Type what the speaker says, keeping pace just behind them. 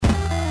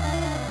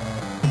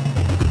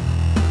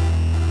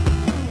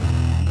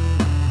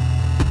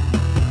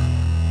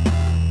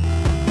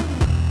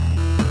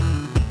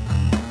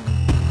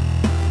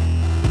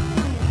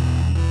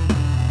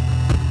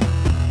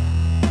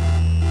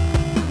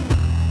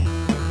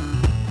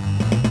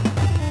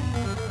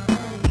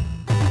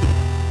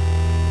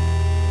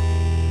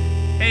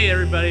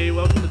everybody.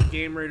 Welcome to the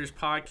Game Raiders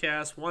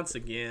podcast once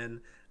again.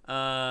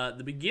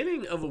 The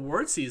beginning of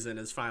award season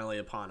is finally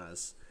upon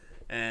us.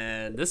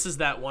 And this is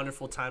that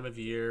wonderful time of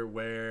year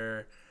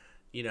where,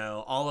 you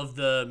know, all of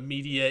the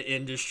media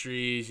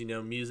industries, you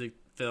know, music,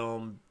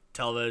 film,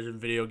 television,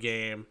 video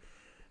game,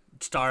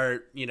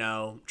 start, you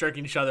know,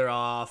 jerking each other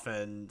off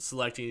and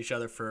selecting each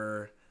other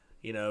for,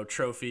 you know,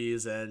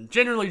 trophies and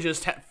generally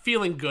just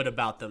feeling good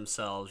about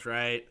themselves,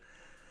 right?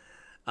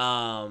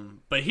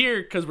 But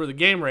here, because we're the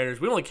Game Raiders,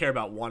 we only care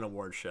about one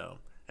award show,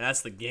 and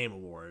that's the Game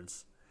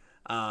Awards.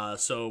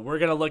 So we're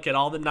going to look at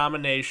all the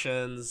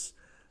nominations,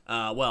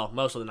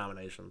 most of the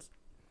nominations.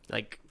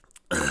 Like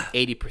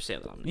 80%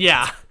 of them.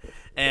 Yeah.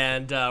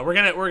 And we're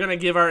gonna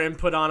give our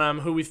input on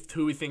them, who we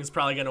think is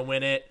probably gonna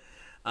win it,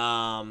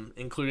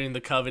 including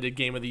the coveted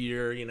Game of the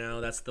Year. You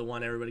know, that's the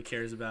one everybody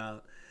cares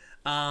about.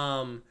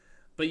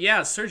 But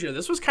yeah, Sergio,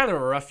 this was kind of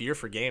a rough year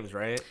for games,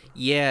 right?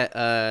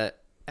 Yeah,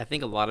 I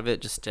think a lot of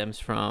it just stems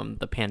from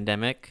the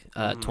pandemic.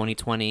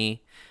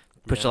 2020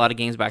 pushed a lot of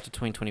games back to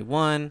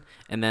 2021,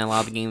 and then a lot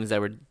of the games that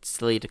were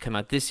slated to come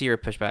out this year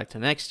pushed back to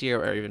next year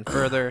or even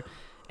further,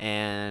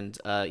 and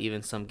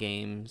even some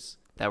games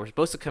that were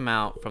supposed to come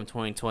out from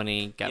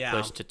 2020 got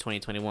pushed to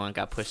 2021,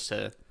 got pushed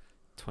to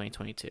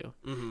 2022.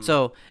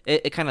 So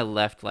it kind of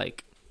left,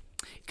 like,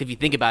 if you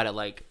think about it,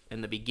 like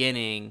in the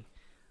beginning,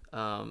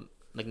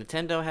 like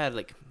Nintendo had,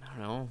 like, I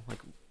don't know, like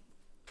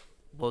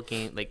what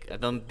game, like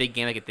the big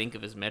game I could think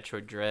of is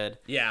Metroid Dread.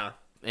 Yeah.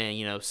 And,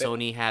 you know,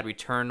 Sony had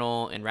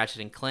Returnal and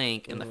Ratchet and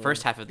Clank in the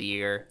first half of the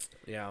year.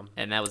 Yeah.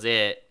 And that was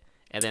it.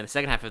 And then the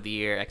second half of the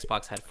year,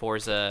 Xbox had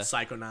Forza,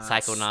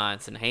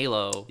 Psychonauts, and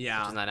Halo, which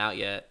is not out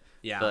yet.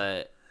 Yeah.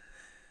 But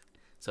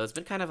so it's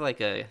been kind of like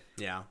a...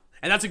 Yeah.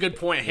 And that's a good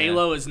point. Yeah.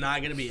 Halo is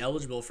not going to be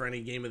eligible for any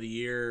Game of the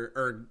Year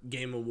or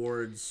Game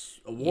Awards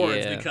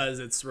because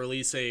it's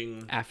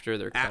releasing after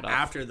their cutoff.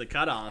 After the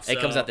cutoff. It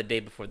comes out the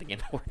day before the Game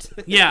Awards.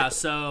 Yeah,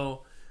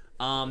 so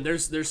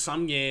there's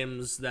some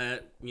games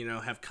that, you know,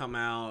 have come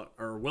out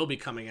or will be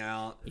coming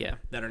out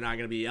that are not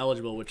going to be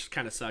eligible, which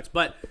kind of sucks.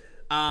 But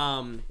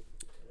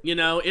you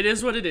know, it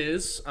is what it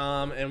is.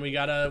 And we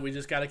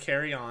just gotta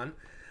carry on.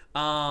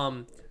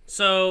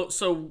 So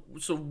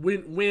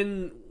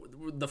when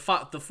the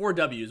 4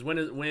 W's,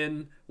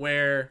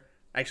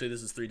 actually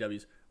this is 3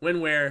 W's. When,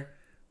 where,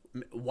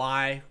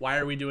 why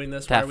are we doing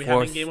this? Why are we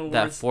having Game Awards?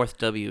 That fourth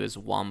W is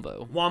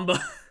Wombo.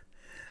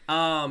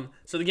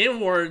 So the Game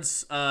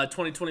Awards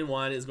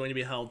 2021 is going to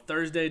be held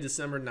Thursday,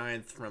 December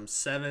 9th from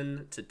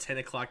 7 to 10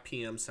 o'clock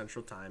p.m.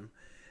 Central Time.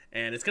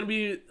 And it's going to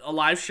be a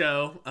live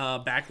show,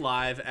 back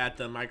live at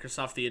the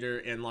Microsoft Theater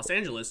in Los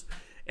Angeles.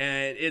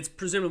 And it's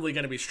presumably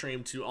going to be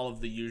streamed to all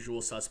of the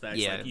usual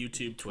suspects, like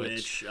YouTube,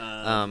 Twitch.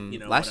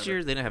 Last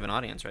year they didn't have an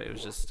audience, right? It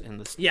was just in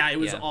the... Yeah, it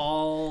was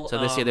all... So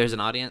this year there's an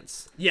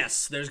audience?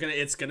 Yes,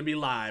 it's going to be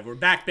live. We're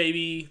back,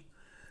 baby.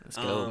 Let's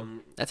go.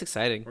 That's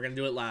exciting. We're going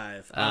to do it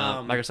live.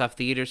 Microsoft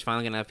Theater's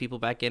finally going to have people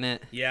back in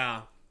it.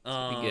 Yeah.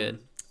 It's be good.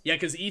 Yeah,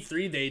 because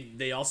E3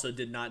 they also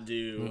did not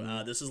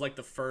do... This is like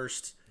the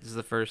first... This is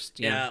the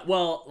first, yeah.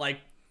 Well, like,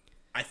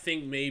 I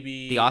think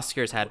maybe... The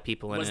Oscars had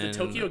people in it. Was the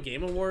Tokyo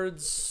Game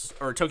Awards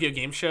or Tokyo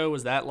Game Show,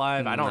 was that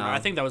live? I don't know. I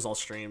think that was all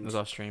streamed. It was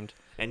all streamed.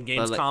 And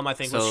Gamescom, I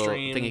think, was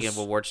streamed. Thinking of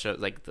award shows,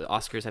 like the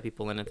Oscars had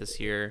people in it this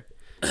year.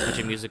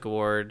 Country Music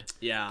Award.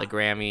 Yeah. The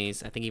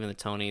Grammys. I think even the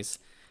Tonys.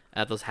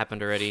 Those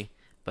happened already.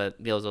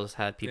 But those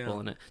had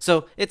people in it.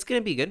 So it's going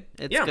to be good.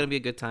 It's going to be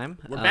a good time.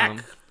 We're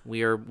back.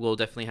 We'll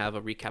definitely have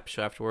a recap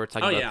show afterwards,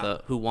 talking about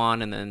the who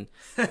won and then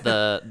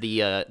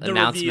the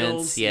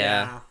announcements.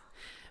 Reveals,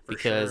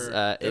 because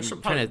there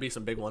should probably be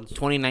some big ones.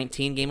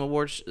 2019 Game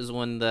Awards is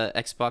when the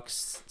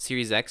Xbox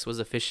Series X was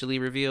officially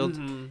revealed,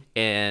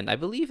 and I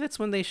believe that's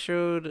when they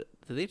showed.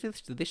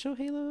 Did they show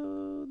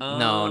Halo?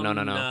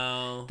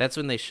 No. That's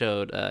when they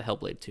showed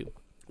Hellblade 2.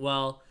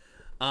 Well,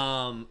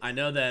 I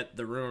know that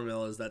the rumor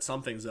mill is that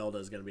something Zelda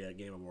is going to be at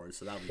Game Awards,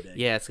 so that'll be big.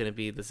 Yeah, it's going to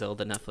be the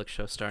Zelda Netflix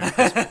show starring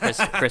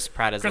Chris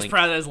Pratt as Link. Chris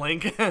Pratt as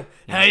Link. Hey,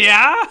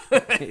 yeah.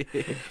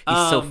 He's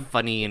so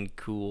funny and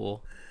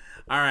cool.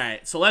 All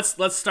right, so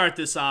let's start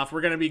this off.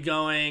 We're going to be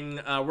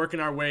working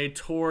our way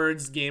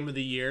towards Game of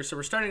the Year. So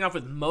we're starting off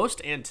with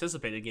Most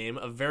Anticipated Game,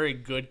 a very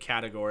good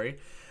category.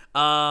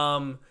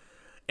 And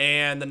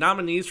the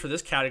nominees for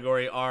this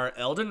category are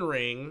Elden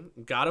Ring,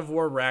 God of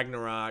War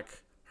Ragnarok,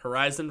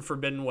 Horizon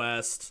Forbidden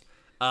West,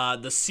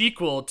 the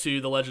sequel to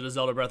The Legend of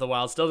Zelda Breath of the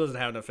Wild still doesn't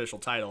have an official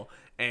title,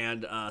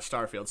 and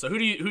Starfield. So who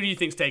do you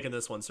think's taking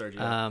this one,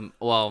 Sergio?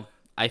 Well,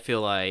 I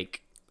feel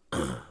like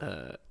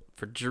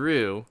for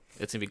Drew,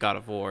 it's gonna be God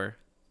of War.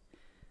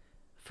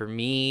 For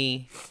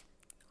me,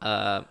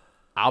 I'll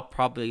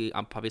probably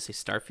say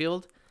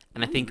Starfield,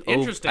 and I think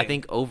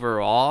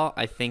overall,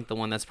 I think the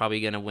one that's probably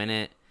gonna win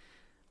it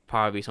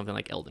probably something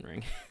like Elden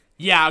Ring.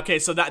 Yeah. Okay.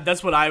 So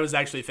that's what I was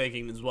actually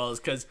thinking as well, is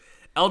because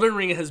Elden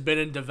Ring has been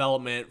in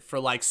development for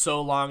like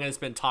so long and it's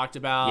been talked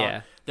about.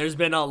 Yeah. There's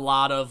been a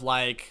lot of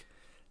like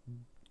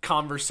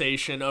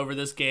conversation over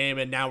this game,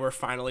 and now we're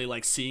finally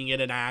like seeing it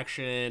in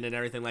action and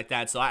everything like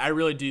that. So I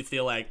really do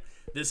feel like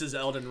this is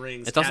Elden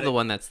Ring's. It's also the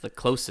one that's the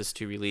closest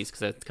to release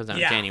because it comes out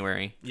in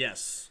January.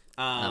 Yes.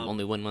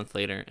 Only 1 month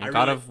later. And I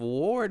God really- of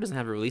War doesn't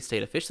have a release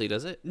date officially,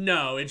 does it?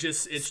 No,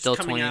 it's Still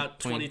coming out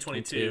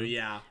 2022.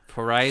 Yeah.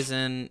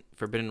 Horizon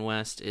Forbidden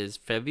West is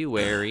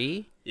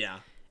February. Yeah.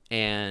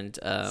 And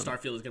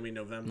Starfield is gonna be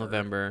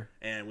November.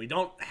 And we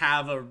don't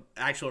have a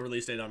actual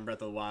release date on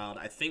Breath of the Wild.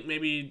 I think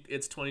maybe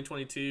it's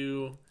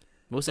 2022.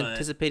 Most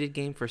anticipated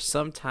game for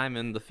some time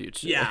in the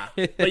future. Yeah,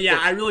 but yeah,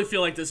 I really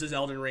feel like this is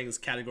Elden Ring's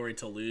category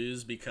to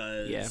lose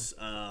because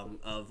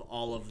of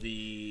all of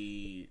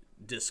the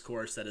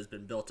discourse that has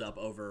been built up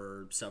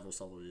over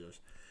several years.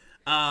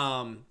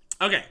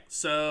 Okay,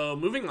 so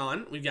moving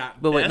on, we've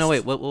got. But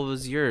wait, what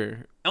was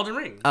your Elden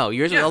Ring? Oh,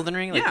 yours is Elden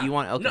Ring. Like you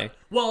want No,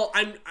 well,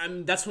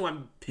 I'm that's who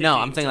I'm picking. No,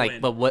 I'm saying like,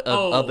 win. but what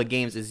of the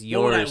games is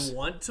yours? What I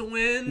want to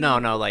win? No,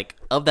 like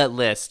of that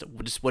list,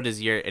 just what is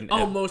your? What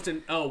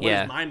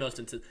is my most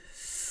into?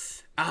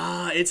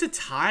 It's a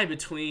tie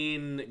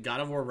between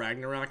God of War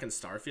Ragnarok and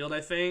Starfield,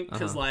 I think,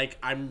 because like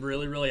I'm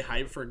really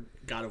hyped for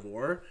God of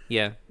War.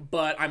 Yeah.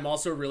 But I'm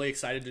also really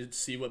excited to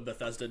see what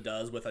Bethesda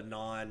does with a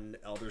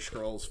non-Elder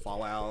Scrolls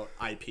Fallout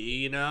IP,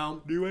 you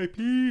know? New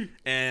IP.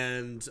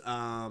 And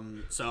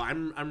so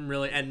I'm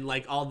really, and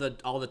like all the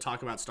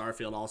talk about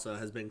Starfield also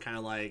has been kind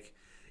of like,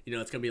 you know,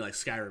 it's gonna be like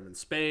Skyrim in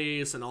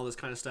space and all this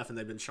kind of stuff, and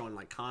they've been showing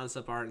like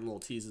concept art and little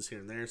teases here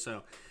and there.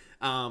 So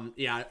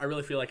yeah, I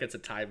really feel like it's a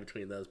tie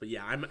between those. But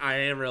yeah, I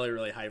am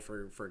really hyped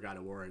for God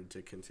of War and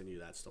to continue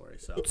that story.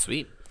 So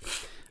sweet.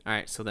 All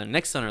right, so the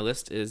next on our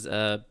list is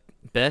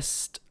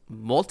best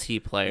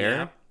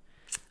multiplayer.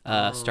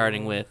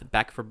 Starting with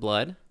Back 4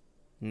 Blood,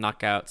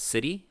 Knockout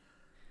City,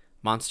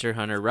 Monster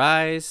Hunter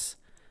Rise,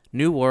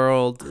 New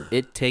World,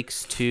 It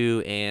Takes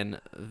Two, and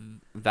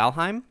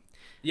Valheim.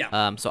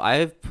 Yeah. So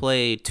I've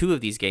played 2 of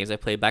these games. I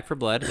played Back 4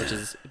 Blood, which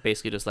is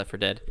basically just Left 4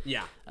 Dead.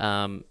 Yeah.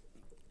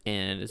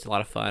 And it's a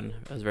lot of fun.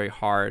 It was very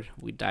hard.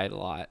 We died a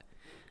lot.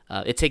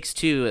 It Takes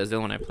Two is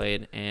the one I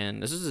played,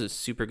 and this is a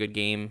super good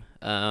game.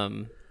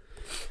 I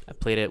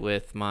played it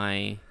with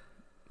my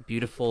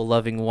beautiful,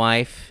 loving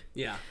wife.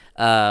 Yeah.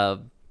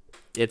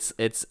 It's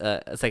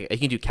like you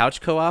can do couch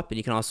co-op, and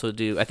you can also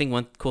do. I think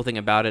one cool thing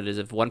about it is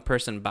if one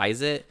person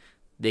buys it,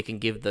 they can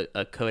give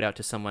a code out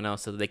to someone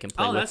else so that they can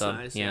play with them.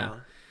 Nice. Yeah.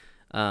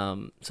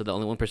 So the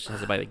only one person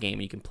has to buy the game,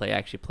 and you can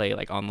actually play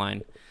like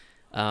online.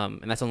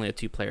 And that's only a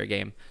 2-player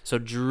game. So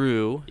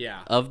Drew,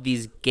 of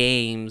these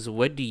games,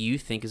 what do you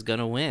think is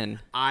gonna win?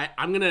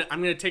 I'm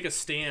gonna take a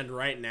stand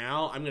right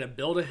now. I'm gonna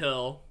build a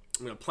hill.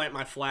 I'm gonna plant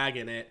my flag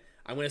in it.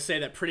 I'm gonna say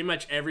that pretty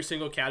much every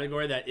single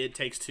category that It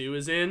Takes Two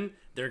is in,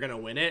 they're gonna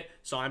win it.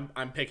 So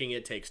I'm picking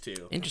It Takes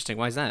Two. Interesting.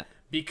 Why is that?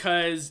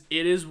 Because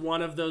it is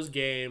one of those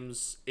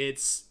games.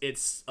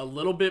 It's a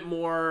little bit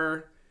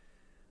more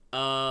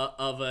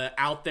of a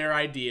out there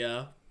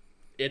idea.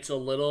 It's a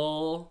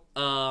little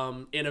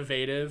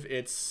innovative.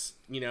 It's,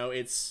 you know,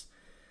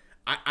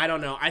 I don't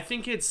know. I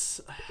think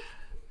it's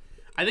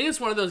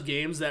one of those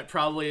games that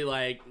probably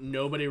like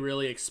nobody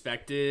really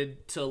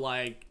expected to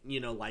like,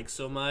 you know, like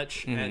so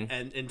much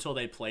and until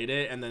they played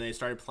it, and then they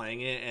started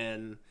playing it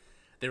and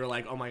they were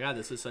like, "Oh my god,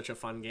 this is such a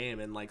fun game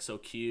and like so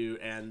cute."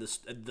 And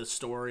the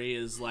story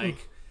is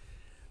like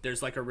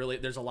there's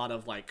a lot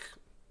of like,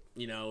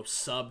 you know,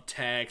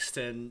 subtext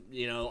and,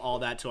 you know, all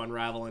that to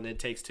unravel, and It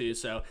Takes Two.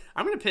 So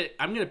I'm gonna pick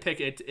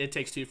It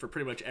Takes Two for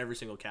pretty much every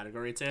single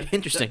category it's in.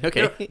 Interesting.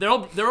 Okay.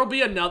 There'll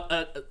be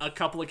a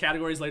couple of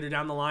categories later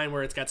down the line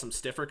where it's got some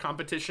stiffer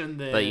competition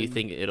than. But you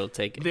think it'll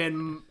take it?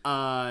 Than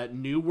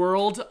New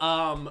World.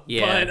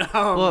 Yeah. But,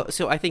 well,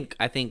 so I think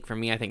for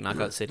me, I think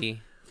Knockout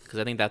City, because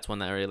I think that's one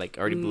that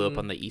already blew up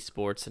on the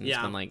esports, and it's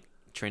been like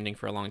trending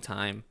for a long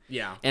time.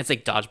 Yeah. And it's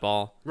like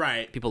dodgeball.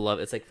 Right. People love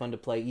it. It's like fun to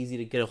play, easy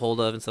to get a hold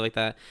of and stuff like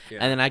that. Yeah.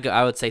 And then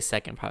I would say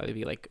second probably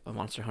be like a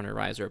Monster Hunter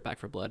Rise or a Back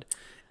 4 Blood.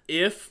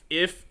 If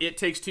It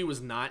Takes Two was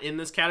not in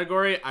this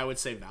category, I would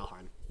say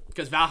Valheim,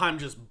 because Valheim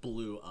just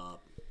blew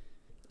up.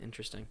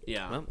 Interesting.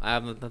 Yeah. Well, I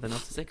have nothing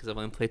else to say because I've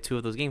only played 2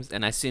 of those games,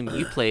 and I assume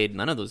you played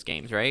none of those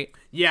games, right?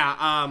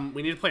 Yeah.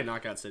 We need to play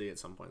Knockout City at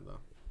some point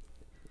though.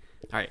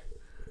 All right.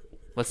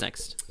 What's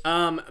next?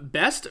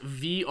 Best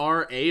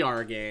VR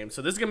AR game.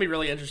 So this is gonna be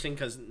really interesting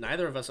because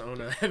neither of us own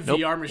a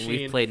VR machine.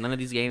 We've played none of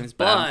these games,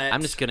 but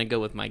I'm just gonna go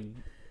with my.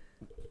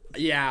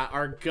 Yeah,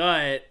 our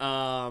gut.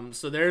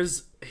 So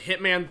there's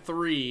Hitman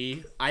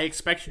 3, I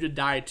Expect You to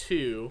Die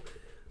 2,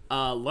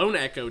 Lone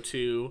Echo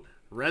 2,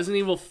 Resident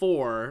Evil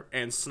 4,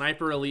 and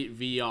Sniper Elite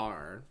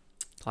VR.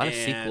 A lot of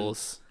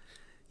sequels.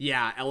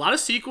 Yeah, a lot of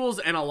sequels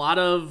and a lot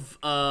of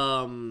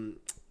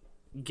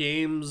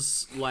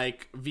games,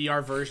 like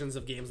VR versions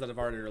of games that have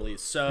already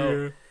released.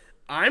 So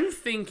I'm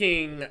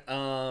thinking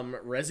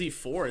Resi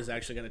 4 is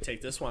actually going to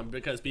take this one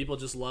because people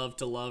just love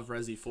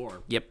Resi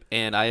 4. Yep,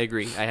 and I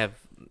agree. I have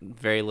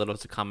very little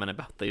to comment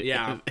about the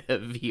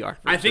VR version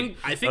I think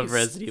of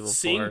Resident Evil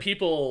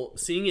 4.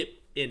 Seeing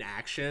it in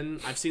action,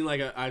 I've seen like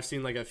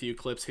a few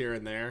clips here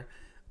and there.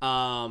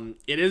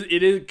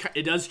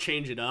 It does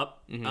change it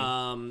up,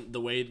 the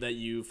way that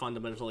you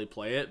fundamentally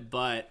play it,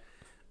 but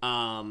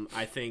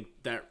I think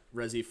that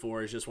Resi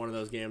 4 is just one of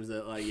those games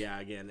that, like,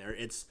 again,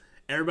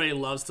 everybody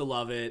loves to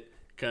love it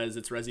because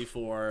it's Resi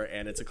 4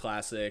 and it's a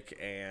classic,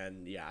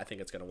 and yeah, I think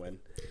it's gonna win.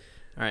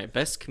 All right,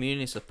 best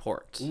community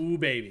support. Ooh,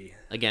 baby.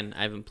 Again,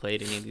 I haven't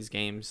played any of these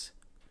games.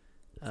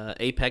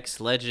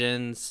 Apex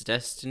Legends,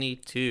 Destiny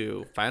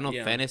 2, Final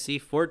Fantasy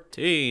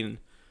 14,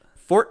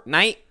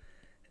 Fortnite,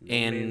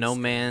 and No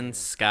Man's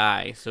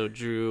Sky. So,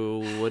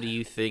 Drew, what do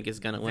you think is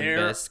going to win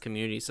best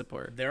community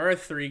support? There are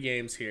 3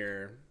 games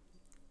here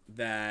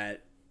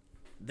that...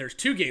 There's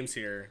 2 games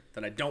here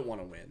that I don't want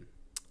to win.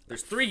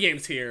 There's 3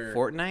 games here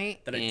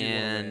Fortnite that I do want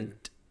to win.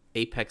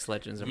 Apex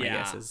Legends are my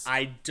guesses.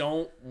 I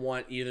don't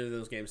want either of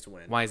those games to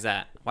win. Why is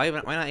that? Why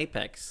not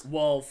Apex?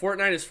 Well,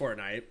 Fortnite is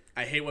Fortnite.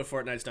 I hate what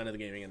Fortnite's done to the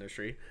gaming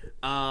industry.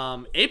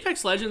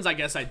 Apex Legends, I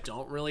guess I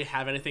don't really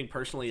have anything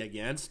personally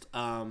against.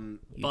 You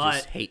but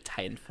just hate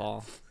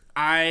Titanfall.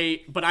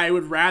 But I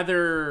would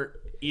rather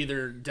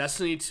either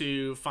Destiny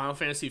 2, Final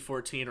Fantasy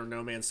 14, or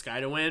No Man's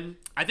Sky to win.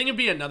 I think it'd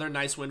be another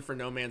nice win for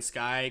No Man's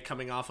Sky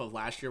coming off of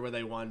last year where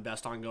they won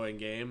Best Ongoing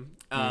Game.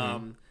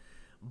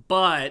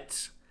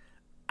 But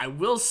I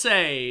will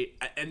say,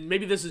 and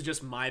maybe this is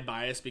just my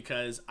bias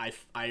because I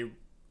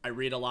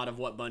read a lot of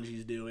what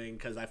Bungie's doing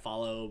because I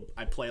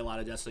play a lot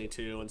of Destiny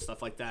 2 and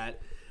stuff like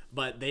that.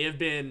 But they have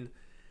been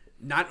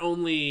not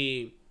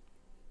only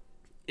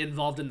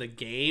involved in the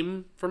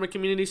game from a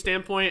community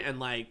standpoint and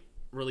like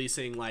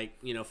releasing like,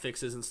 you know,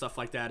 fixes and stuff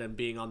like that and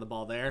being on the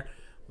ball there,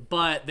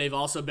 but they've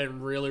also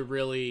been really,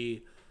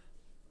 really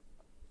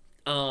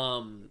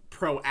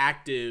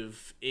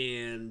proactive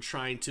in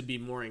trying to be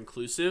more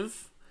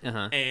inclusive.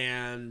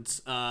 And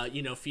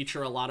you know,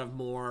 feature a lot of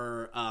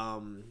more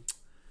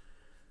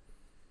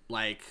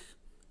like,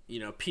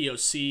 you know,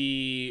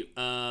 POC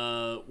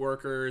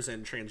workers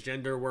and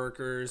transgender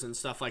workers and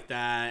stuff like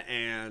that.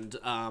 And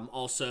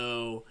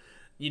also,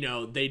 you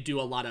know, they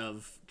do a lot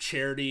of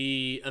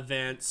charity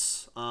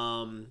events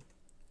and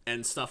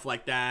stuff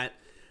like that.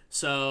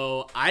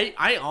 So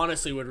I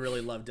honestly would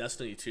really love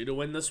Destiny 2 to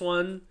win this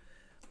one.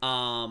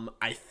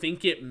 I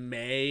think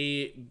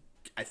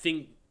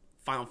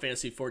Final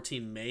Fantasy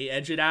 14 may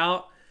edge it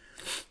out.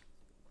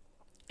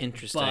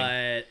 Interesting.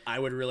 But I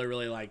would really,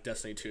 really like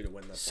Destiny 2 to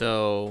win this one.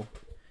 one.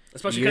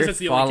 Especially because it's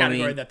the only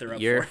category that they're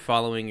up You're for.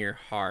 following your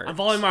heart. I'm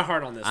following my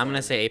heart on this I'm going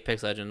to say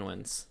Apex Legends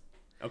wins.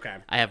 Okay.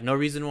 I have no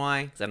reason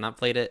why, because I've not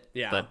played it.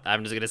 Yeah. But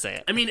I'm just going to say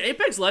it. I mean,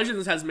 Apex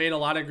Legends has made a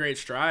lot of great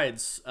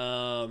strides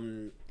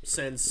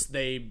since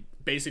they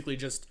basically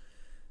just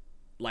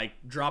like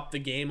dropped the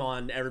game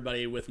on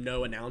everybody with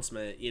no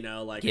announcement, you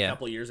know, like a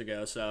couple years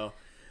ago. So,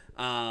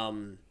 I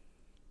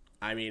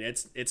mean,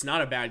 it's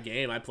not a bad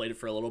game. I played it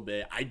for a little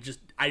bit.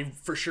 I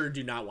for sure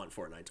do not want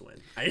Fortnite to win.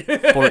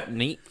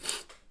 Fortnite.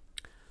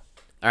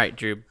 All right,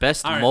 Drew.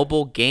 Best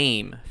mobile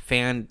game: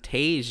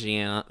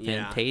 Fantasian.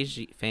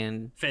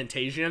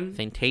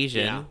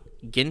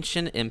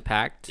 Genshin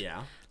Impact.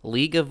 Yeah.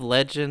 League of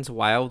Legends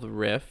Wild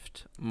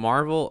Rift,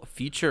 Marvel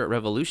Future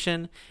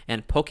Revolution,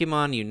 and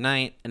Pokemon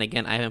Unite. And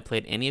again, I haven't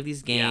played any of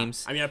these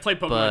games. Yeah. I mean, I played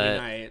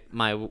Pokemon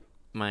Unite.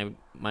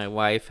 My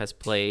wife has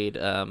played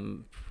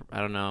I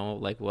don't know,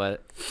 like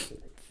what,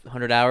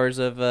 100 hours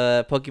of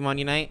Pokemon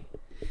Unite?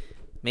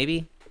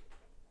 Maybe?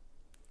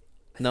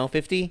 No,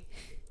 50?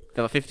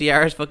 About 50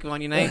 hours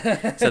Pokemon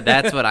Unite? So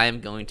that's what I am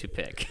going to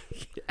pick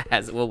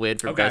as will win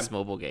for best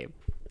mobile game.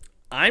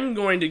 I'm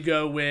going to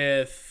go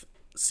with...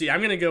 See,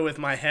 I'm going to go with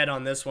my head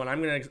on this one.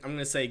 I'm going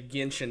to say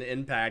Genshin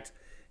Impact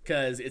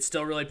because it's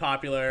still really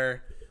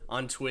popular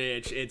on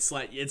Twitch. It's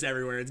like it's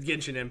everywhere. It's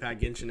Genshin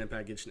Impact.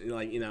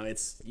 Like, you know,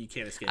 you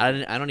can't escape. I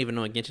don't even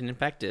know what Genshin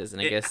Impact is,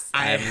 and I guess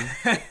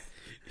am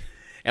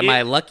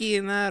I lucky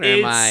in that, or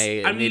am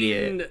I an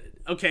idiot?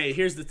 Okay,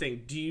 here's the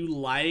thing. Do you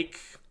like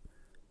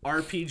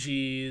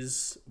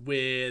RPGs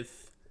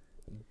with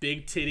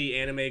big titty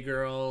anime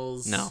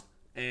girls? No.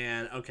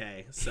 And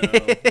okay, so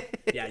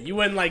yeah, you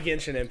wouldn't like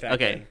Genshin Impact.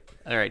 Okay. Then.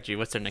 All right, G.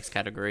 What's our next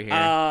category here?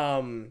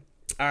 All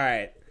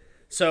right.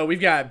 So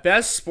we've got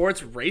best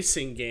sports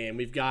racing game.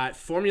 We've got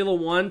Formula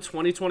 1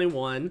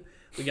 2021.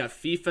 We got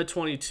FIFA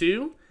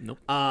 22. Nope.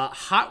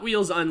 Hot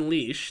Wheels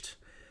Unleashed,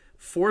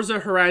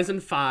 Forza Horizon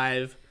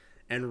 5,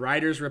 and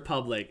Riders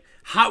Republic.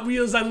 Hot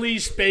Wheels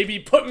Unleashed, baby,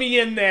 put me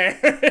in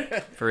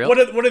there. For real?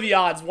 What are the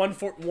odds? 1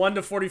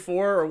 to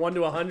 44 or 1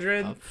 to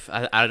 100?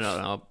 I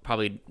don't know.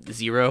 Probably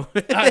 0.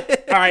 All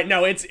right,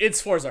 no,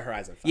 it's Forza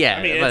Horizon 5. Yeah,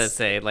 I mean, I was about to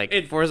say,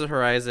 like, Forza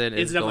Horizon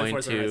is going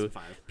Forza to... Horizon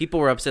 5. People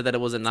were upset that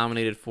it wasn't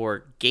nominated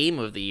for Game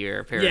of the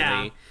Year,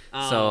 apparently.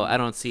 Yeah, so I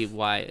don't see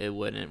why it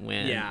wouldn't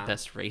win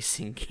Best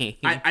Racing Game.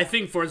 I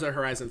think Forza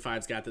Horizon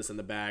 5's got this in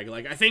the bag.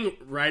 Like, I think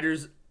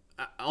Riders...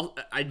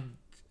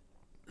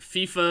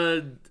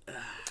 FIFA...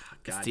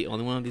 God. It's the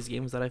only one of these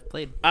games that I've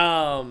played.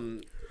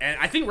 And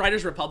I think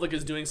Riders Republic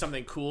is doing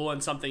something cool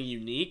and something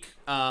unique,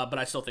 but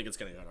I still think it's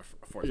going to go to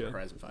Forza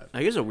Horizon 5.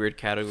 Here's a weird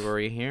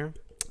category here.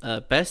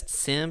 Best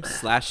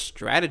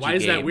sim/strategy game. Why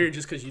is that weird?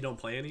 Just because you don't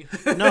play any?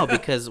 No,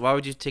 because why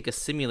would you take a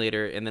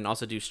simulator and then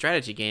also do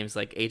strategy games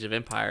like Age of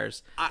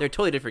Empires? They're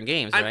totally different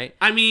games, right?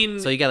 I mean...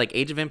 So you got like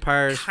Age of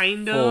Empires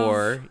kind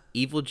 4,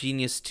 Evil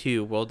Genius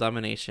 2, World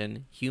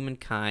Domination,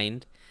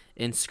 Humankind,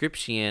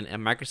 Inscription,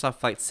 and Microsoft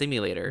Flight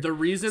Simulator. The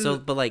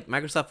reason, but like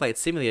Microsoft Flight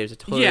Simulator is a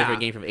totally Yeah.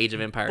 different game from Age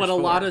of Empires. but a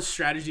 4. lot of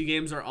strategy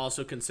games are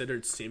also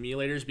considered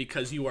simulators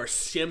because you are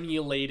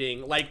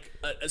simulating, like,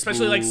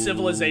 especially like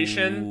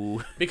Civilization,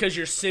 Ooh. because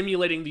you're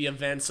simulating the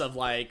events of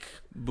like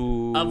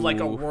Boo.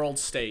 a world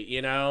state,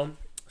 you know.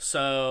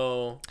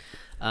 So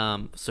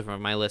So for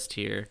my list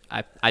here,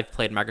 I've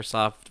played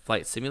Microsoft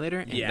Flight Simulator,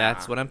 and Yeah.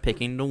 that's what I'm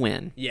picking to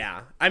win.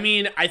 yeah, I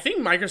mean, I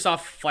think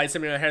Microsoft Flight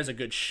Simulator has a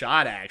good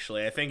shot.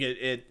 Actually, I think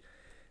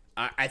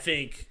I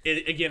think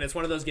it again. It's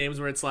one of those games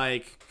where it's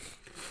like,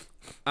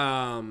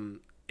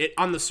 it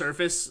on the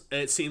surface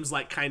it seems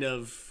like kind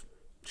of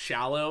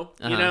shallow,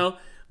 you know,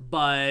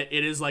 but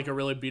it is like a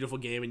really beautiful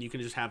game, and you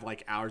can just have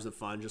like hours of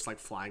fun, just like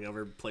flying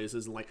over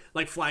places and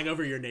like flying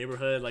over your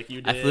neighborhood, like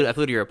you did. I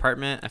flew to your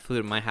apartment. I flew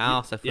to my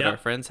house. I flew to Yep. our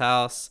friend's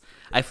house.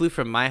 I flew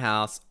from my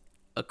house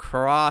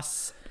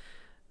across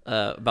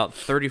about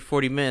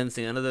 30-40 minutes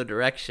in another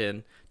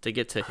direction to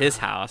get to his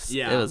house.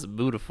 Yeah. It was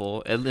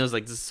beautiful, and it was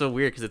like just so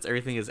weird because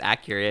everything is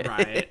accurate.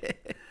 Right.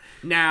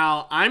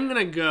 Now I'm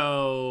gonna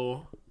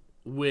go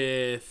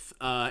with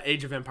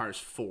Age of Empires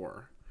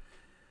 4,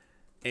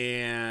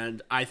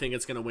 and I think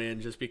it's gonna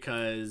win just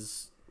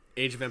because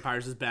Age of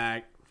Empires is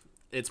back.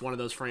 It's one of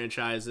those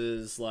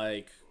franchises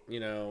like, you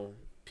know,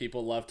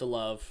 people love to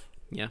love.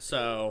 Yeah.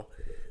 So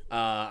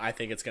I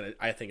think it's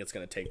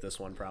gonna take this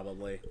one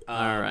probably.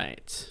 All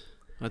right.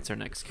 What's our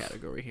next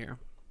category here?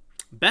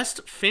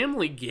 Best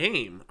family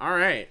game. All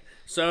right.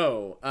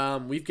 So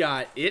we've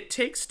got It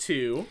Takes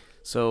Two.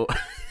 So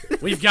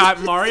We've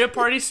got Mario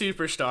Party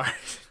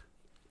Superstars.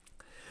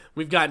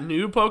 We've got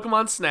new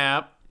Pokemon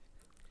Snap,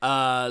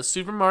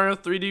 Super Mario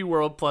 3D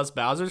World plus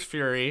Bowser's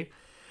Fury.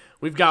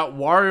 We've got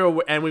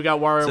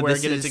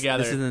WarioWare Get It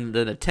Together. This is in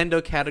the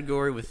Nintendo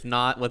category with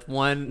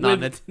one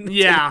non-Nintendo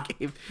Yeah,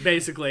 game.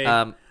 basically.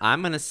 I'm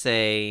gonna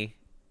say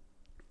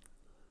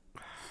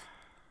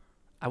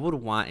I would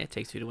want It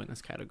Takes Two to win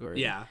this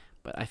category. Yeah.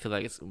 but I feel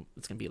like it's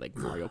gonna be like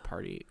Mario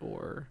Party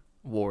or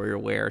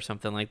WarioWare or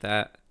something like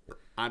that.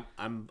 I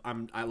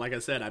like I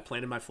said, I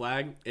planted my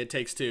flag. It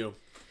Takes Two.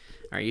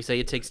 All right, you say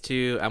It Takes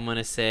Two. I'm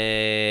gonna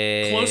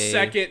say Close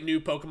second, new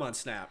Pokemon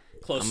Snap.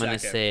 Close I'm second. gonna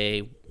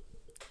say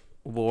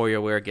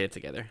WarioWare Get It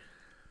Together.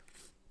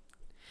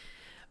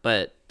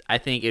 But I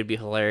think it'd be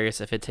hilarious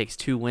if It Takes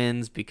Two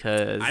wins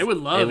because I would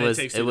love it was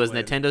It Takes Two it was to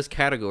win. Nintendo's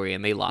category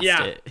and they lost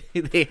Yeah.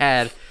 it. they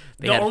had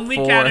the only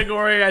four.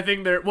 category I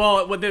think they're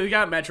they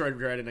got Metroid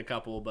Dread in a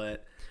couple,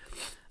 but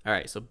All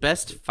right, so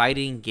best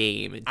fighting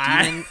game: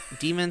 I-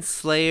 Demon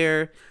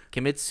Slayer,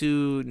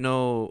 Kimetsu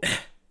no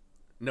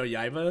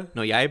Yaiba.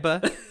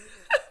 Yaiba,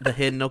 the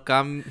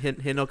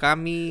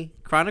Hinokami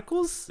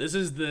Chronicles, This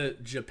is the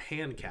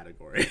Japan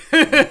category.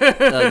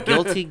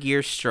 Guilty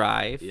Gear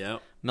Strive,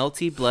 Yep.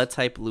 Melty Blood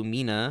Type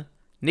Lumina,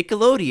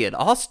 Nickelodeon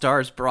All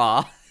Stars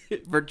Brawl,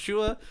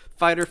 Virtua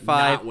Fighter 5,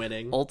 Not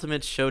winning.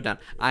 Ultimate Showdown.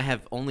 I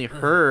have only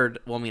heard.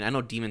 Well, I mean, I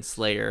know Demon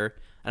Slayer.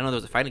 I know there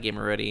was a fighting game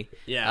already.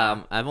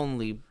 Yeah. I've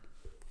only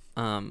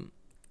heard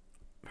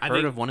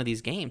think- of one of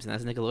these games, and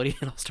that's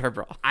Nickelodeon All Star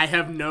Brawl. I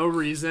have no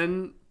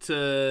reason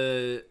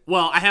to.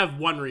 Well, I have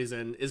one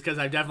reason is because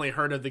I've definitely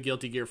heard of the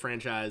Guilty Gear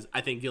franchise.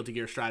 I think Guilty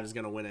Gear Strive is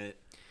gonna win it.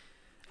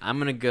 I'm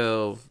gonna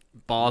go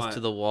balls What? to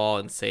the wall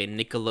and say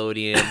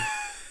Nickelodeon.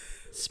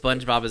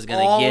 SpongeBob is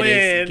All gonna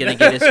in.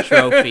 get his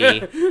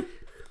trophy.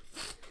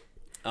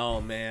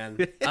 Oh man.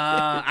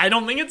 I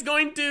don't think it's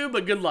going to,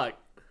 but good luck.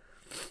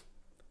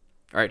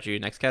 All right, Drew.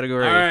 Next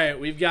category. All right,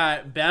 we've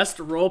got best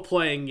role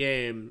playing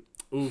game.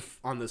 Oof,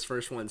 on this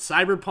first one,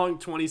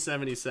 Cyberpunk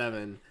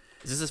 2077.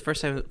 Is this his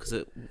first time? Because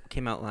it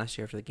came out last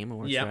year after the Game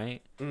Awards, Yep.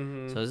 right?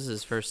 Mm-hmm. So this is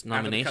his first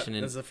nomination.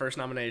 This is the first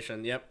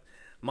nomination. Yep.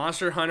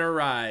 Monster Hunter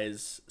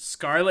Rise,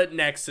 Scarlet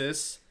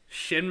Nexus,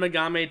 Shin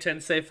Megami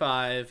Tensei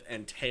 5,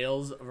 and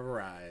Tales of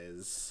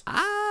Arise.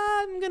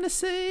 I'm gonna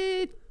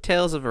say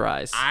Tales of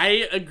Arise.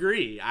 I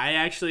agree. I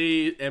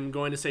actually am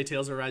going to say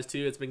Tales of Arise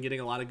too. It's been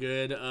getting a lot of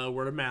good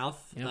word of mouth.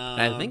 Yep.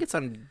 I think it's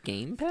on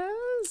Game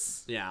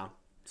Pass. Yeah.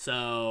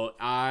 So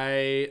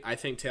I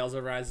think Tales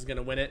of Arise is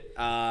gonna win it.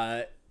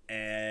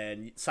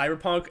 And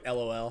Cyberpunk,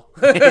 LOL.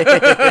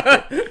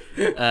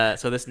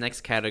 So this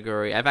next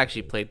category, I've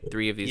actually played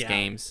 3 of these Yeah.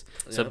 games.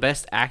 So Yep.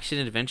 best action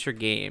adventure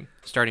game,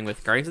 starting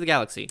with Guardians of the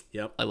Galaxy.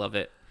 Yep. I love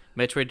it.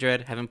 Metroid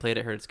Dread, haven't played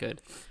it, heard it's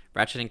good.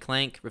 Ratchet and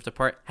Clank, Rift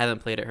Apart, haven't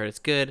played it, heard it's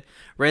good.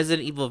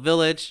 Resident Evil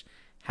Village,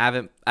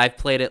 I've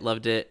played it,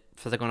 loved it.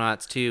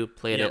 Psychonauts 2,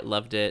 played Yep. it,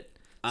 loved it.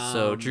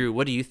 So Drew,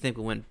 what do you think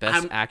will win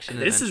best action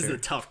This adventure? is the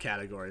tough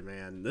category,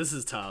 man. This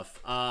is tough.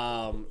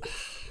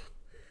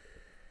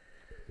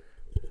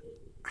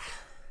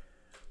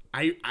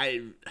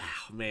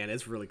 Man,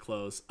 it's really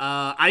close.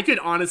 I could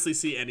honestly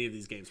see any of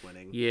these games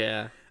winning.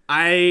 Yeah,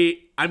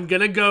 I'm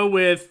gonna go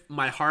with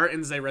my heart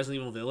and say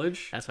Resident Evil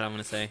Village. that's what I'm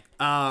gonna say.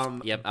 But I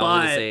was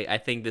gonna say I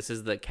think this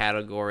is the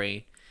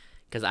category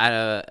because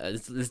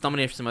it's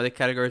nominated for some other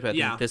categories, but I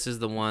Yeah. think this is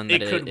the one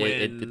that It could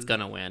win. it's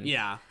gonna win.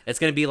 yeah, It's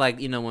gonna be like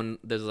when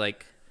there's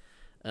like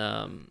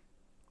a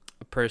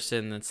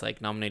person that's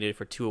like nominated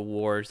for 2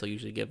 awards, they'll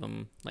usually give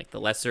them like the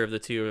lesser of the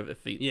 2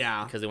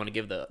 because they want to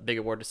give the big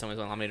award to someone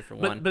who's nominated for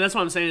 1. But that's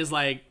what I'm saying is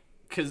like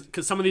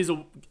because some of these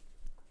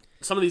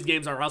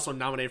games are also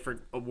nominated for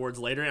awards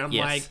later, and I'm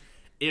like,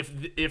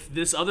 if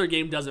this other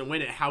game doesn't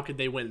win it, how could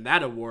they win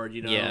that award?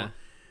 You know. Yeah.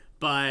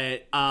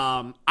 But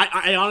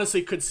I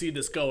honestly could see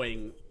this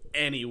going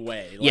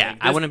anyway. Like,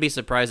 I wouldn't be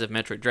surprised if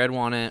Metroid Dread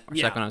won it or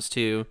Psychonauts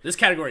 2. This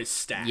category is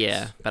stacked.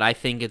 Yeah, but I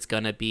think it's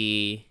gonna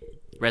be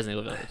Resident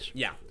Evil Village.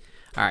 Yeah.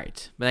 All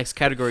right, the next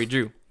category,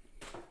 Drew.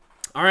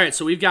 All right,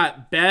 so we've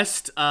got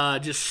best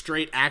just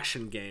straight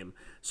action game.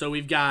 So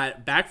we've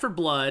got Back 4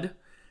 Blood,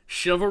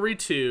 Chivalry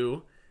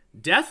 2,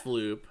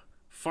 Deathloop,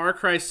 Far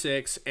Cry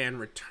 6, and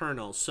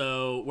Returnal.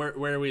 So where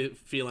are we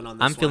feeling on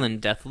this I'm feeling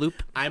Deathloop.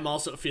 I'm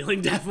also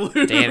feeling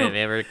Deathloop. Damn it,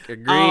 never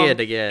agreed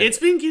again. It's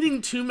been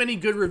getting too many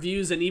good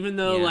reviews, and even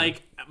though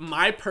like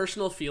my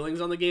personal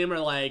feelings on the game are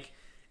like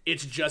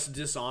it's just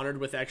Dishonored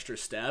with extra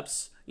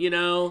steps, you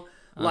know?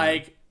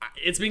 Like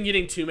it's been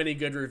getting too many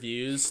good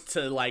reviews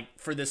to like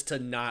for this to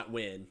not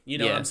win. You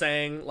know what I'm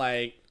saying?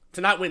 Like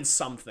to not win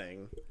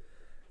something.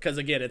 Because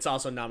again, it's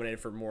also nominated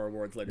for more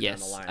awards later down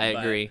the line. I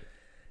agree.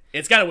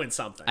 It's got to win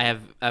something.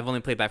 I've only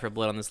played Back 4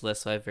 Blood on this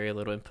list, so I have very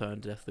little input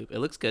on Deathloop. It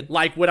looks good.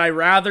 Like, would I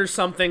rather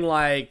something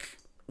like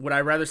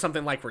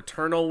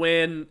Returnal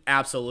win?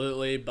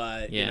 Absolutely,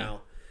 but you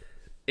know,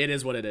 it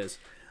is what it is.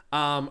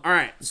 All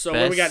right, so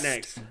what do we got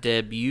next?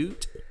 Debut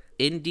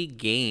indie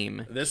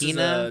game. This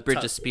Kena, is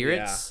Bridge of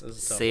Spirits,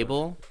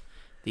 Sable,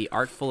 The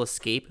Artful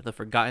Escape, The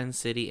Forgotten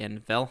City,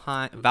 and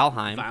Valheim.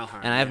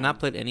 And I have not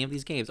played any of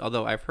these games,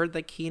 although I've heard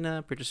that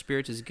Kena, Bridge of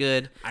Spirits is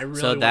good.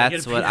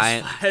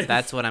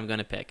 That's what I'm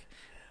gonna pick.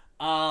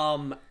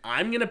 I'm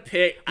gonna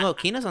pick. Well,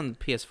 Kena's on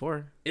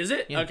PS4. Is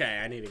it? Yeah.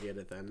 Okay, I need to get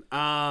it then.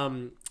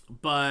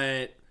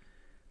 But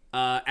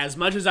as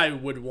much as I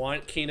would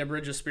want Kena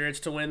Bridge of Spirits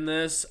to win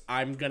this,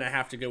 I'm gonna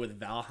have to go with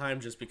Valheim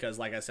just because,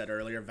 like I said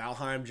earlier,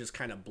 Valheim just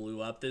kind of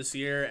blew up this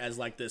year as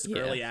like this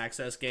early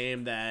access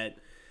game that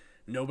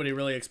nobody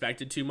really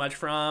expected too much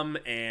from,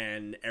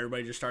 and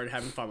everybody just started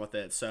having fun with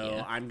it.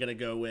 So I'm gonna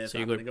go with. So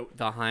you go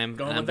Valheim.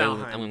 Going with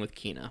Valheim. I'm going with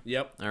Kena.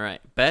 Yep. All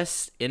right.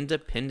 Best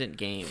independent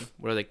game.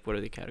 What are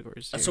the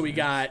categories? So we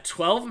got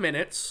 12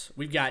 Minutes.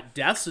 We've got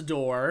Death's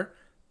Door.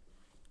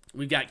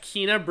 We've got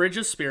Kena Bridge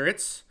of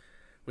Spirits.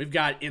 We've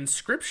got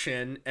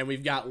Inscription, and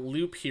we've got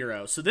Loop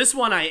Hero. So this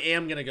one I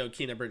am gonna go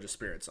Kena Bridge of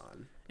Spirits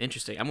on.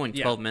 Interesting. I'm going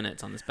 12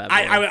 minutes on this bad boy.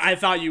 I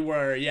thought you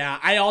were, yeah.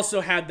 I also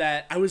had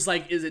that. I was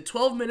like, is it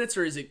 12 minutes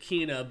or is it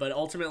Kena? But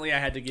ultimately, I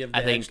had to give the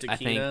edge to Kena. I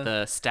think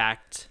the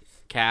stacked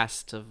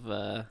cast of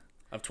 12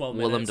 minutes.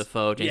 Willem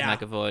Dafoe, James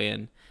McAvoy,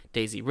 and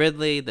Daisy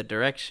Ridley, the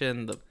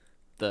direction,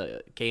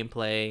 the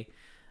gameplay.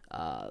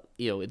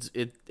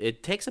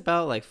 It takes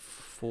about like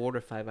 4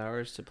 to 5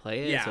 hours to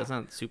play it, so it's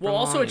not super long.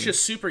 Well, also it's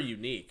just super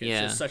unique.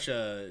 It's just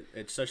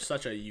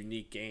such a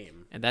unique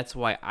game, and that's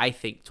why I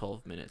think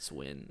 12 minutes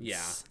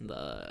wins.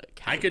 The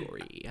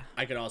category.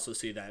 I could also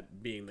see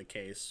that being the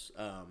case.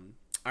 All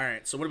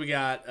right, so what do we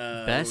got?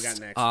 Best what we got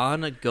next?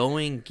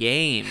 ongoing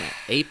game: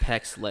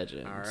 Apex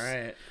Legends. All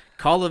right.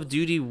 Call of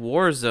Duty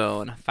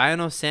Warzone,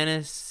 Final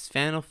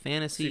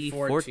Fantasy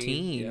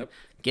 14. Yep.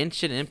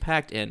 Genshin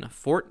Impact, and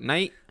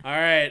Fortnite. All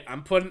right,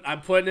 I'm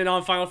putting it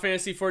on Final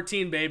Fantasy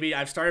 14, baby.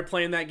 I've started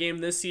playing that game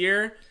this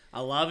year. I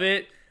love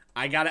it.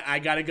 I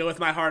gotta go with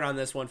my heart on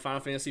this one,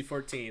 Final Fantasy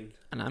 14.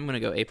 And I'm gonna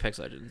go Apex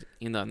Legends,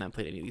 even though I've not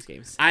played any of these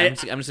games. I'm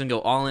just gonna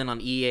go all in on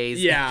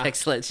EA's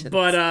Apex Legends.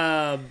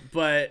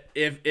 But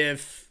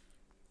if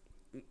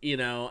you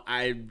know,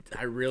 I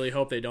really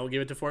hope they don't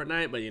give it to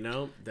Fortnite, but you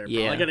know, they're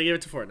probably gonna give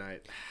it to Fortnite.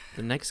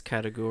 The next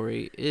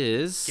category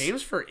is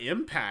games for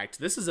impact.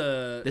 This is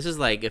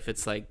like if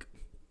it's like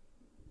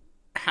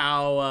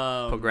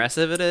how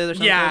progressive it is or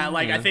something.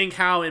 I think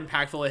how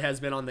impactful it has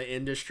been on the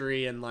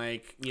industry, and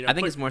like, you know, I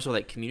think it's more so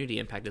like community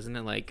impact, isn't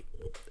it? Like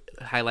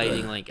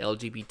highlighting like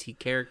LGBT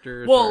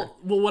characters. Well,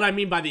 what I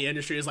mean by the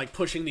industry is like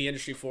pushing the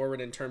industry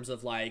forward in terms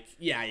of like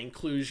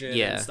inclusion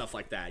and stuff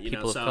like that.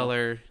 People of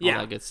color, all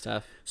that good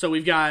stuff. So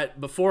we've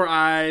got Before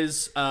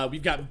Eyes.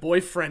 We've got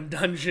Boyfriend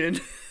Dungeon.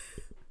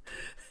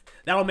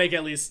 That'll make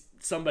at least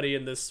somebody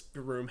in this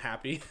room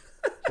happy.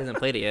 She hasn't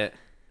played it yet.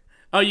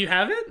 Oh, you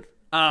haven't?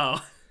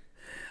 Oh.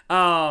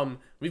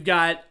 We've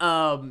got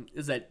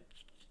is that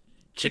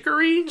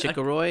Chicory?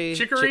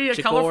 Chicory, A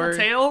Colorful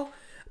Tale.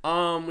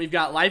 We've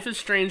got Life is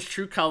Strange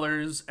True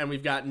Colors, and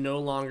we've got No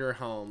Longer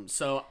Home.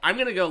 So I'm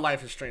gonna go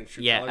Life is Strange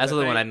True Colors. Yeah, that's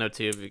the one I know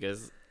too,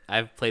 because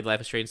I've played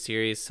Life is Strange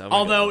series. So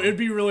although it'd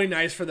be really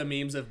nice for the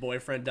memes if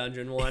Boyfriend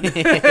Dungeon won.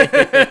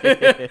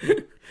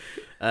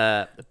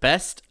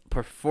 Best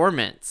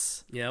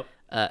performance. Yep.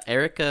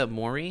 Erica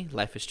Mori,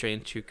 Life is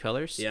Strange True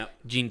Colors. Yep.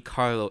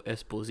 Giancarlo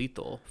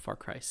Esposito, Far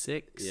Cry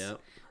 6.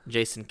 Yep.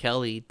 Jason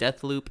Kelly,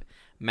 Deathloop.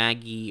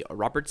 Maggie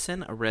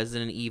Robertson,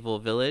 Resident Evil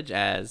Village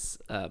as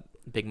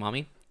Big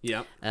Mommy.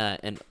 Yep.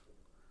 And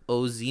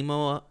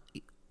Ozima.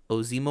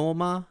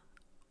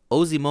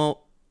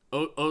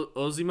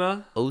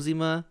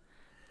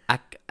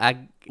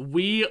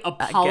 We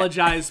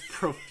apologize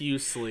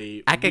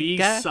profusely. We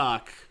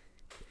suck.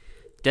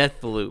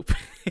 Deathloop.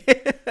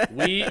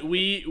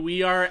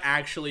 we are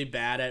actually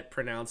bad at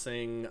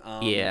pronouncing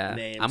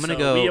names. I'm gonna so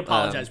go. We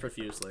apologize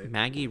profusely.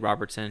 Maggie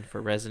Robertson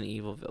for Resident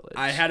Evil Village.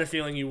 I had a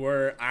feeling you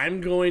were.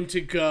 I'm going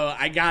to go.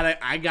 I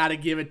gotta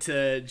give it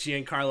to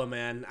Giancarlo,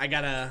 man. You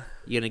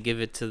gonna give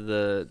it to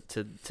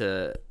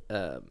the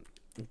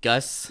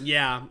Gus?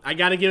 Yeah, I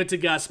gotta give it to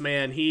Gus,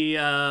 man. He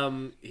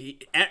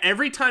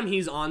every time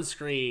he's on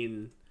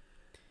screen,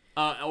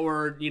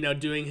 or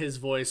doing his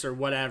voice or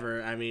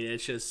whatever. I mean,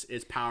 it's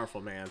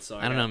powerful, man. So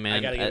I don't know, man.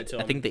 I gotta give it to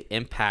him. I think the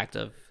impact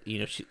of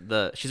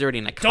she's already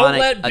an iconic. Don't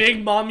let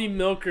big mommy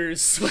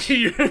milkers sway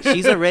your.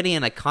 She's already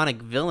an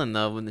iconic villain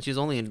though. When she's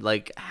only in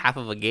like half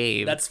of a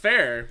game. That's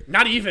fair.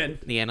 Not even.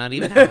 Yeah, not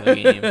even half of a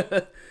game. All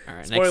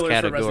right, Spoilers next for Resident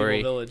category.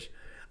 Evil Village.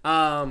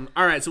 All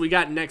right, so we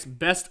got next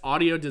best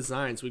audio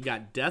designs. We've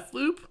got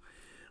Deathloop.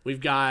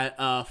 We've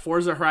got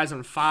Forza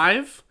Horizon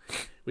 5.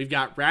 We've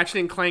got Ratchet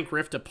and Clank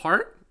Rift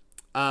Apart.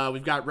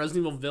 We've got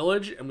Resident Evil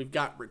Village, and we've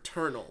got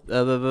Returnal.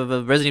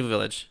 Resident Evil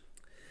Village.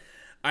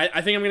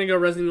 I think I'm going to go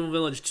Resident Evil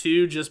Village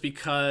 2 just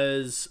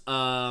because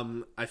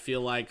I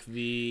feel like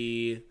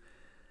the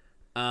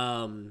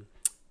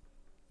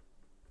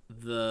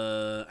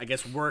I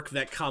guess work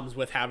that comes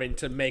with having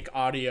to make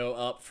audio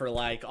up for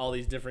like all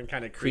these different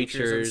kind of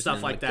creatures and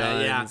stuff like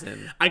that. Yeah,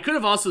 I could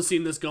have also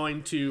seen this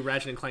going to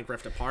Ratchet and Clank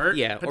Rift Apart.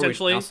 Yeah,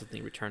 potentially. Or also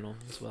think Returnal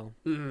as well.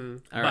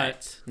 Mm-hmm. All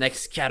right,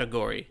 next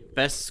category: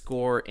 best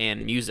score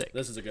and music.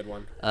 This is a good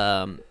one.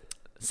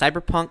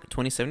 Cyberpunk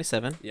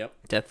 2077. Yep.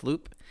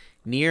 Deathloop.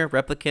 Nier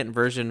Replicant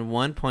version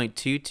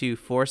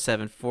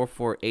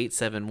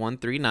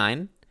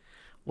 1.22474487139.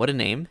 What a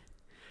name.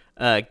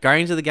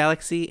 Guardians of the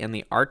Galaxy and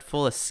the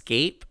Artful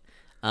Escape.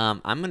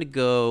 I'm gonna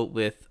go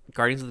with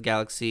Guardians of the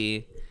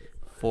Galaxy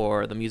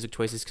for the music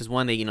choices because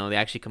one, they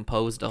actually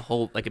composed a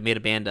whole it made a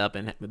band up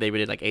and they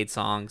did like 8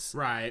 songs,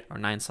 right, or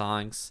 9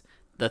 songs.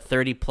 The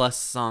 30 plus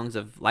songs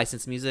of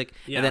licensed music,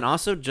 and then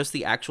also just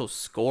the actual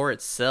score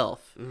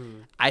itself.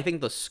 I think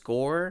the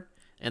score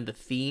and the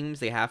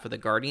themes they have for the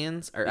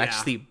Guardians are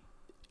actually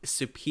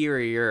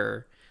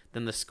superior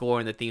than the score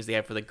and the themes they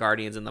have for the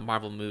Guardians in the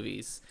Marvel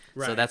movies.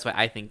 Right. So that's why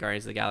I think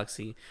Guardians of the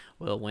Galaxy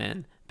will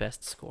win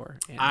best score.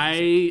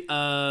 I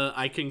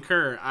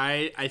concur.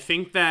 I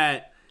think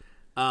that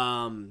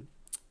Deathloop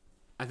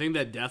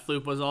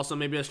was also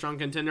maybe a strong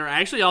contender. I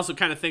actually also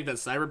kind of think that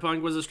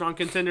Cyberpunk was a strong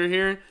contender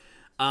here.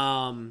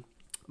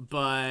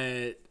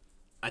 But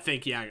I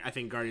think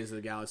Guardians of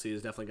the Galaxy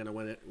is definitely going to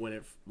win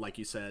it like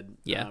you said,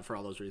 for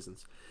all those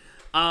reasons.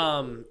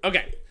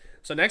 Okay.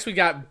 So next we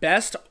got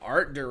best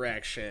art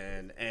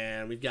direction,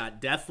 and we've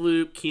got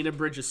Deathloop, Kena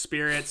Bridge of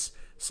Spirits,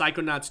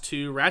 Psychonauts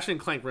 2, Ratchet and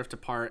Clank Rift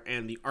Apart,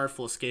 and The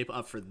Artful Escape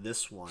up for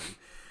this one.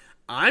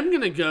 I'm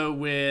going to go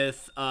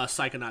with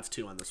Psychonauts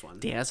 2 on this one.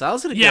 Yeah, that's what I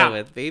was going to go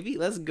with, baby.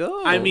 Let's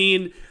go. I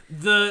mean,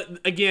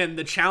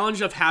 the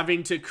challenge of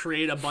having to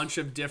create a bunch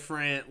of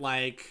different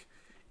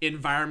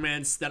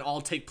environments that all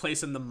take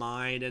place in the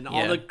mind and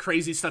all the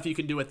crazy stuff you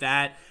can do with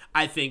that.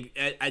 I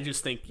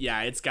just think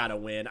it's got to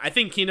win. I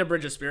think Kena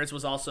Bridge of Spirits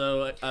was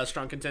also a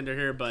strong contender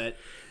here, but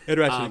and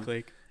Ratchet and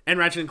Clank. And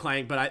Ratchet and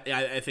Clank, but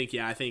I think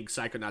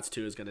Psychonauts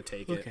 2 is going to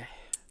take it.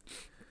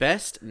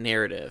 Best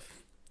narrative.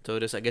 So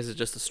I guess it's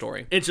just a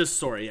story. It's just a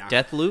story, yeah.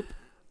 Deathloop,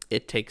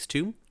 It Takes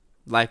Two,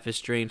 Life is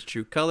Strange: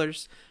 True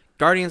Colors,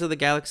 Guardians of the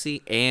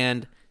Galaxy,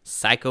 and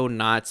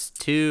Psychonauts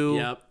 2.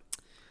 Yep.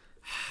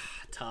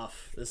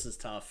 Tough. This is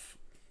tough.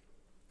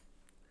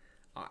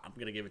 I'm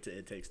gonna give it to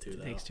It Takes Two.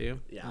 Though. It Takes Two.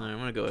 Yeah. I'm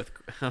gonna go with.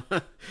 I'm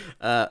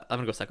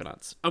gonna go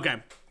Psychonauts. Okay.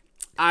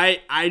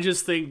 I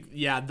just think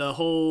the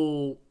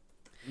whole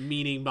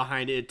meaning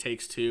behind It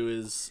Takes Two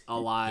is a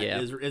lot.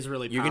 Yeah. Is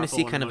really powerful. You're gonna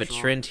see kind of a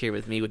trend here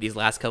with me with these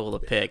last couple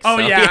of picks. Oh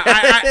so. yeah,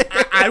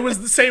 I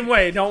was the same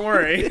way. Don't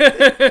worry.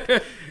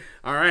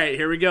 All right,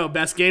 here we go.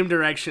 Best game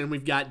direction.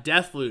 We've got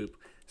Deathloop,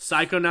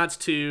 Psychonauts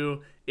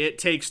 2, It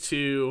Takes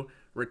Two,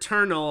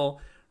 Returnal,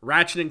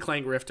 Ratchet and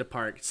Clank Rift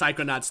Apart.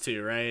 Psychonauts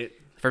 2, right?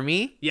 For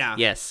me? Yeah.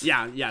 Yes.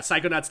 Yeah.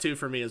 Psychonauts 2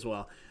 for me as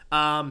well.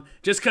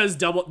 Just because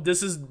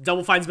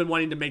Double Fine's been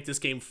wanting to make this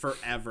game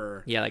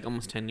forever. Yeah, like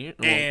almost 10 years.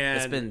 Well,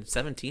 it's been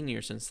 17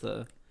 years since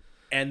the.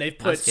 And they've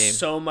put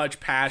so much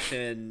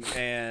passion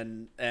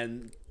and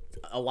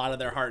a lot of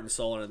their heart and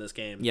soul into this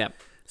game. Yep.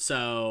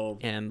 So.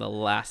 And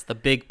the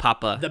Big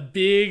Papa. The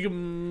Big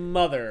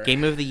Mother.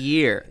 Game of the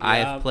Year. Yep. I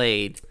have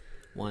played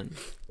 1,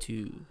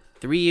 2,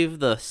 3 of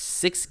the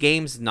 6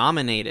 games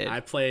nominated. I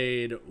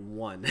played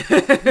 1.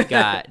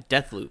 Got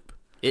Deathloop,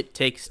 It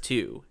Takes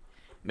Two,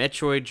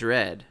 Metroid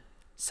Dread,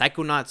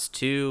 Psychonauts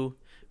 2,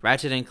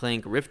 Ratchet and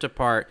Clank Rift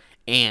Apart,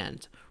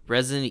 and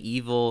Resident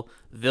Evil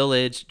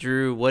Village.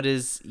 Drew, what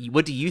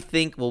do you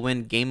think will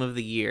win Game of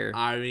the Year?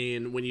 I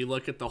mean, when you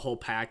look at the whole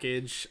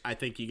package, I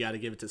think you got to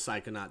give it to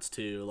Psychonauts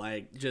 2.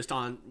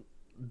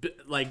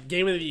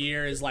 Game of the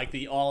Year is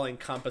the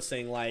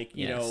all-encompassing,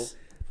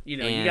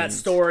 you got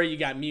story, you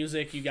got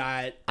music, you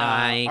got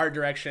art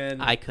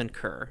direction. I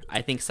concur.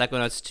 I think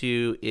Psychonauts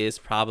 2 was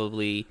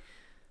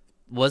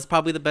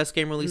probably the best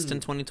game released in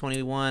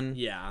 2021.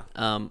 Yeah.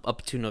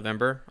 Up to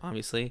November,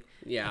 obviously.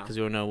 Yeah. Because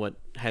we don't know what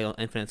Halo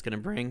Infinite's going to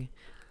bring.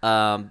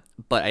 But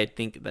I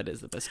think that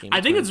is the best game.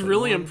 I think it's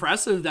really 2021.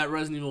 impressive that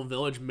Resident Evil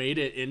Village made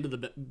it into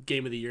the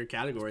Game of the Year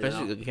category.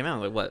 Especially it came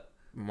out like what,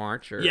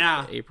 March or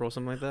Yeah. April,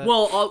 something like that.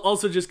 Well,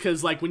 also just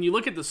because like when you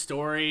look at the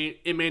story,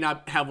 it may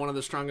not have one of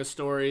the strongest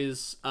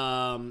stories.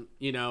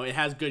 You know, it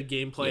has good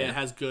gameplay, Yeah. it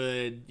has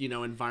good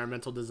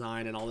environmental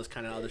design and all this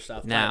kind of other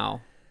stuff.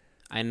 Now,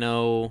 I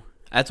know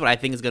that's what I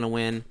think is gonna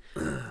win,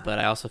 but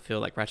I also feel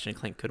like Ratchet and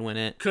Clank could win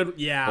it,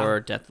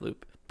 or Deathloop.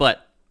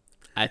 But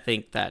I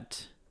think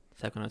that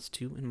Psychonauts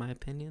 2, in my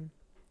opinion,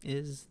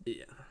 is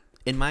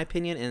in my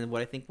opinion, and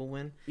what I think will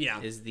win,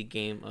 is the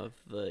game of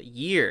the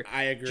year.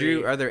 I agree.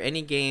 Drew, are there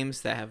any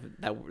games that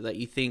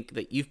you think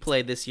that you've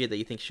played this year that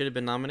you think should have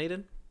been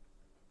nominated?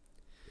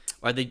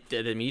 Or you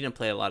didn't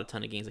play a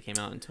ton of games that came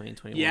out in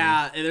 2021.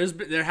 Yeah,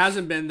 there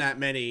hasn't been that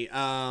many.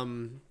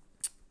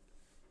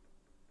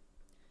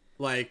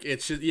 Like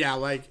it's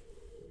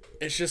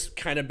just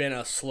kind of been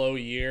a slow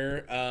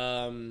year.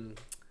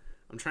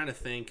 I'm trying to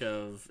think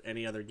of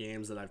any other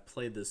games that I've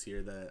played this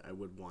year that I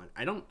would want.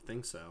 I don't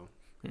think so.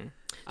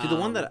 See, the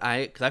one that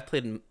because I've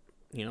played,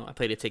 I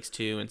played It Takes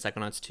Two and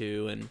Psychonauts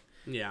 2 and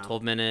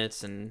 12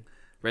 Minutes and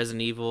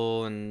Resident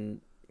Evil and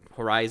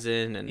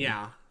Horizon and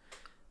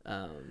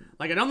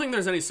like I don't think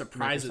there's any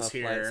surprises Microsoft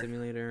here. Flight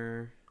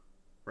Simulator,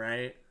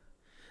 right?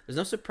 There's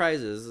no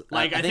surprises.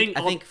 Like I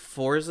think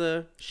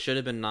Forza should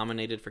have been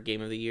nominated for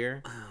Game of the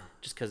Year,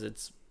 just because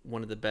it's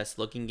one of the best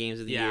looking games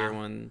of the year,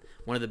 one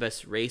of the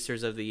best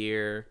racers of the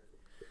year.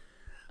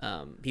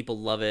 People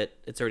love it.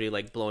 It's already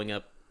like blowing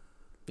up.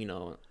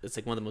 It's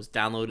like one of the most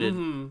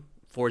downloaded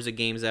Forza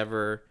games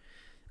ever.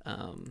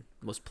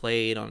 Most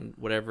played on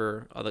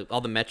whatever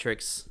all the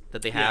metrics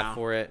that they have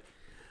for it.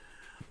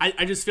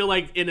 I just feel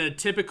like in a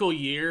typical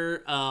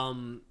year,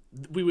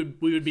 we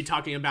would be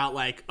talking about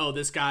like, oh,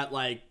 this got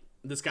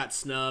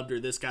snubbed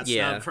or this got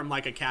snubbed from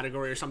like a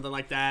category or something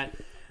like that.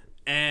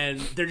 And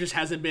there just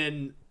hasn't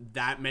been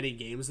that many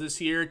games this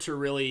year to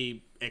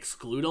really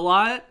exclude a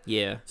what.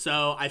 Yeah.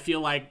 So I feel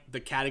like the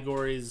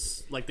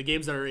categories, like the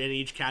games that are in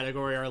each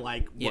category, are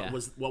like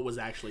what was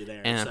actually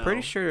there. And I'm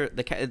pretty sure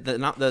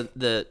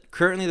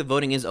currently the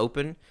voting is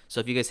open. So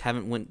if you guys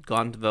haven't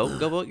gone to vote,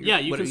 go vote.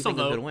 You can still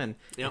vote. Win.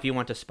 Yep. If you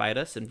want to spite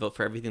us and vote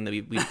for everything that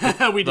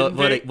we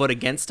vote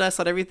against us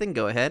on everything,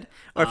 go ahead.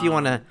 Or if you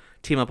want to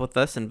team up with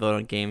us and vote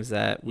on games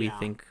that we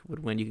think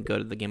would win, you can go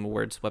to the Game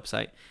Awards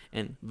website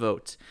and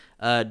vote.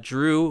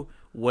 Drew,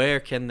 where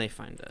can they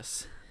find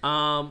us?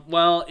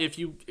 Well, if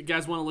you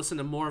guys want to listen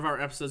to more of our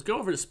episodes, go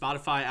over to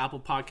Spotify, Apple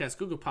Podcasts,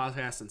 Google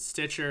Podcasts, and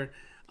Stitcher,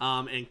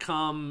 and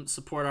come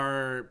support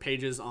our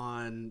pages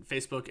on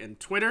Facebook and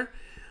Twitter.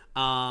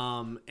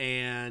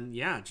 And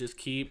just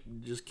keep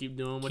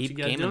doing what you guys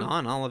do. Keep gaming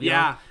on, all of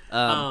y'all.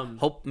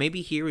 Hope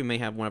maybe here we may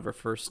have one of our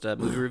first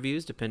movie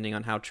reviews, depending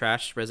on how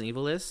trash Resident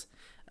Evil is.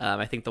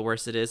 I think the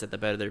worse it is, the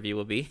better the review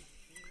will be.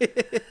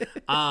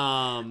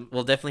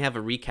 We'll definitely have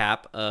a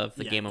recap of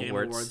the Game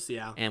Awards,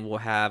 and we'll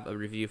have a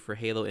review for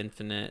Halo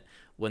Infinite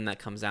when that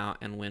comes out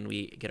and when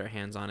we get our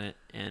hands on it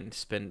and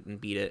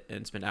beat it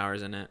and spend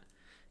hours in it,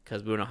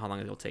 because we don't know how long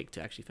it'll take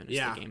to actually finish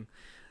the game.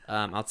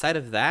 Outside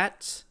of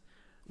that,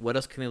 what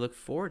else can they look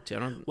forward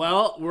to?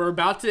 Well, we're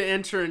about to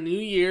enter a new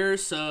year,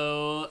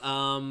 so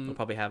we'll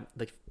probably have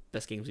the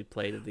best games we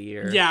played of the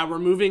year. Yeah, we're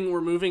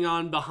moving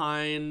on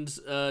behind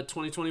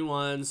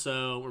 2021,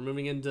 so we're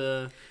moving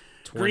into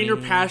greener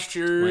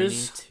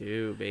pastures.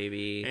 22,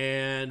 baby.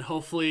 And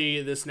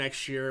hopefully this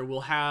next year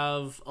we'll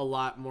have a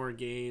lot more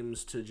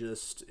games to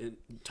just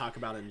talk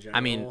about in general.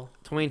 I mean,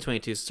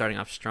 2022 is starting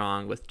off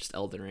strong with just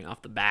Elden Ring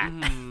off the bat.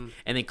 And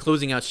then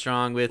closing out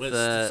strong with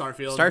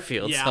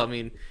Starfield. Yeah. So, I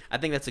mean, I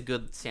think that's a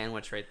good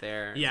sandwich right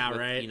there. Yeah, with,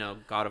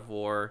 right. God of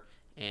War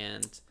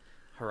and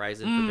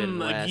Horizon Forbidden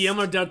West.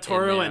 Guillermo del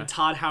Toro and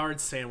Todd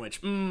Howard sandwich.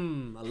 I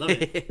love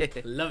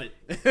it. Love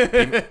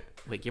it.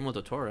 Wait, Guillermo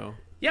del Toro?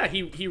 Yeah,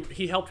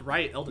 he helped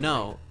write Elden Ring.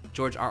 No,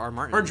 George R.R.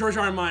 Martin. Or George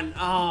R.R. Martin.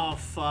 Oh,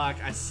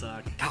 fuck. I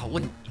suck. God,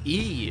 what an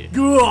idiot.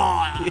 All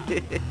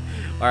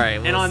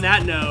right. And on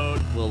that note,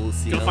 we'll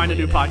see go find a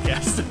new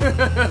podcast.